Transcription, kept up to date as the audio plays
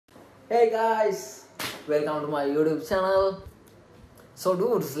Hey guys, welcome to my YouTube channel. So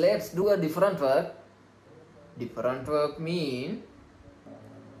dudes, let's do a different work. Different work mean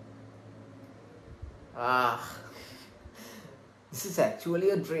this is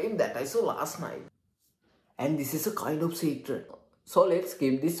actually a dream that I saw last night. And this is a kind of secret. So let's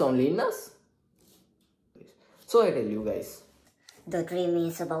keep this only in us. So I tell you guys. The dream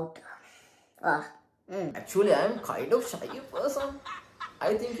is about Actually, I am kind of shy person.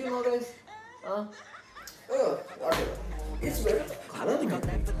 I think you know guys. Whatever. It's very colorful.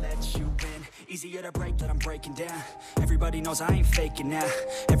 Easier to break that I'm breaking down. Everybody knows I ain't faking now.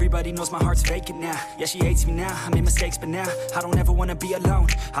 Everybody knows my heart's vacant now. Yeah, she hates me now, I made mistakes, but now I don't ever wanna be alone.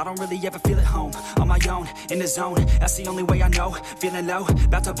 I don't really ever feel at home. On my own, in the zone, that's the only way I know. Feeling low,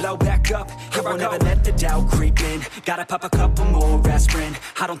 about to blow back up. Here I never let the doubt creep in. Gotta pop a couple more aspirin.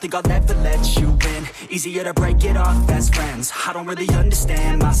 I don't think I'll ever let you in. Easier to break it off as friends. I don't really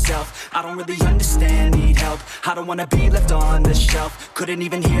understand myself. I don't really understand, need help. I don't wanna be left on the shelf. Couldn't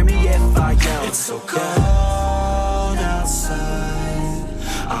even hear me if I yelled. It's so cold outside.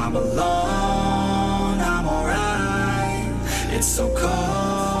 I'm alone, I'm alright. It's so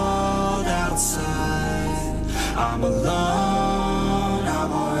cold outside. I'm alone,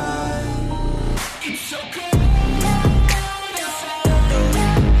 I'm alright. It's so cold.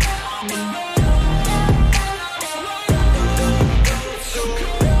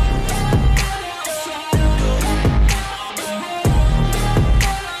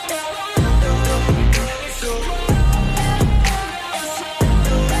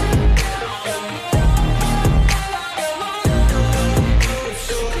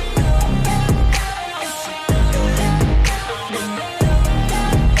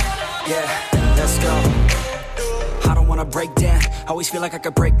 Break down, always feel like I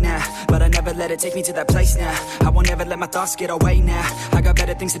could break now, but I never let it take me to that place now. I won't ever let my thoughts get away now. I got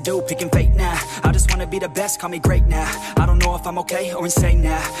better things to do, picking fate now. I just wanna be the best, call me great now. I don't know if I'm okay or insane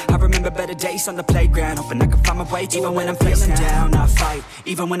now. I remember better days on the playground, hoping I can find my way. Even when I'm feeling down, I fight.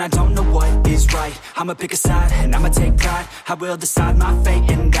 Even when I don't know what is right, I'ma pick a side and I'ma take pride. I will decide my fate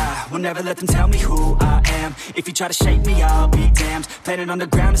and I will never let them tell me who I am. If you try to shake me, I'll be damned. Planet on the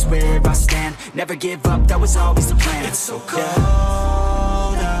ground is where I stand. Never give up, that was always the plan. It's so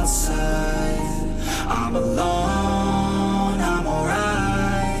cold outside. I'm alone, I'm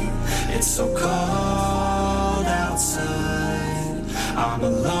alright. It's so cold outside. I'm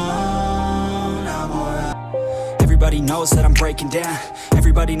alone, I'm alright. Everybody knows that I'm breaking down.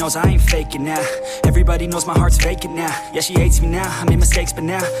 Everybody knows I ain't faking now. Everybody knows my heart's vacant now. Yeah, she hates me now, I made mistakes, but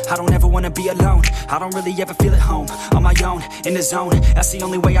now I don't ever wanna be alone. I don't really ever feel at home. On my own, in the zone, that's the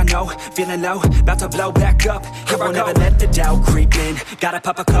only way I know. Feeling low, about to blow back up. I won't ever let the doubt creep in. Gotta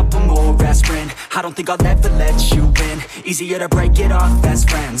pop a couple more aspirin. I don't think I'll ever let you in. Easier to break it off as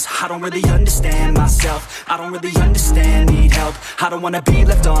friends. I don't really understand myself. I don't really understand, need help. I don't wanna be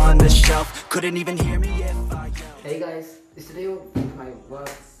left on the shelf. Couldn't even hear me if I yelled. Hey guys, yesterday my work,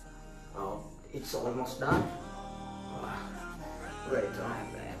 it's almost done. Wait, it's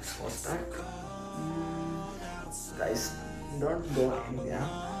almost done. Guys, don't go anywhere. I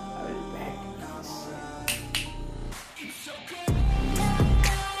will be back.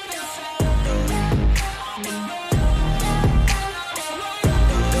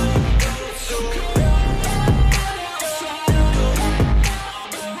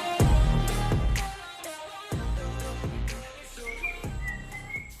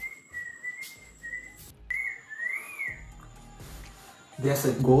 There's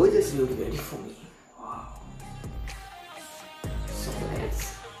a gorgeous view ready for me. Wow. So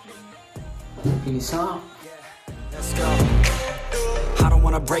let's finish up. Let's go. I don't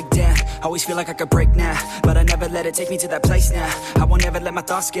wanna break down, always feel like I could break now, but I never let it take me to that place now. I won't ever let my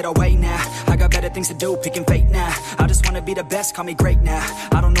thoughts get away now. I got better things to do, picking fate now. I just wanna be the best, call me great now.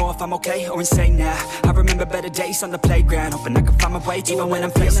 I don't know if I'm okay or insane now. I remember better days on the playground, hoping I can find my way. Even when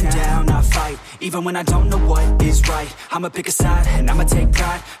I'm feeling down, I fight. Even when I don't know what is right, I'ma pick a side and I'ma take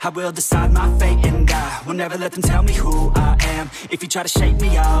pride. I will decide my fate and I will never let them tell me who I am. If you try to shake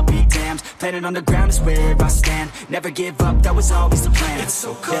me, I'll be damned. Planet on the ground is where I stand. Never give up, that was always the plan. It's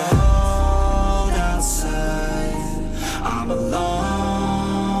so cold outside. I'm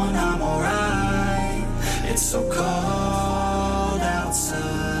alone, I'm alright. It's so cold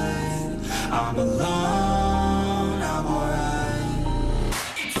outside. I'm alone, I'm alright.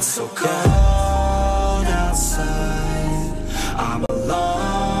 It's so cold outside. I'm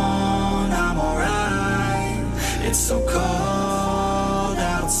alone, I'm alright. It's so cold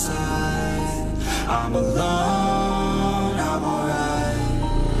outside. I'm alone, I'm alright.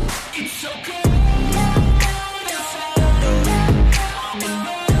 It's so cold outside.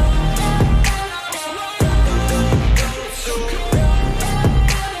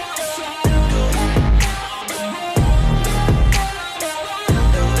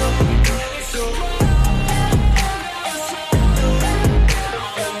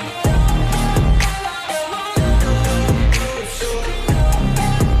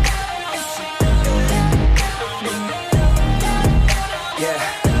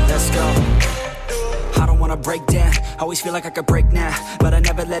 always feel like I could break now, but I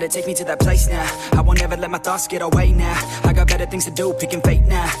never let it take me to that place now. I won't ever let my thoughts get away now. I got better things to do, picking fate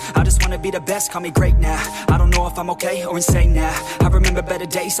now. I just wanna be the best, call me great now. I don't know if I'm okay or insane now. I remember better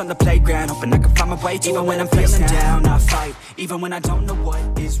days on the playground, hoping I can find my way to even when I'm feeling down. I fight, even when I don't know what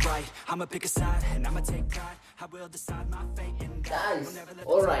is right. I'ma pick a side, and I'ma take pride. I will decide my fate. And guys,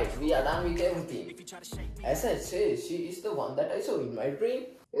 alright, we are done with everything. As I say, she is the one that I saw in my dream.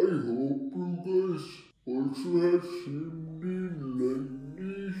 I hope you guys also have seen me like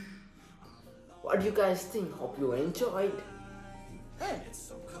this. What do you guys think? Hope you enjoyed.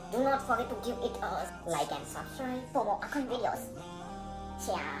 Do not forget to give it a like and subscribe for more account videos.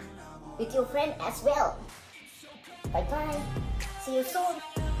 Share with your friend as well. Bye bye. See you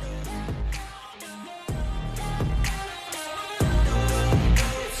soon.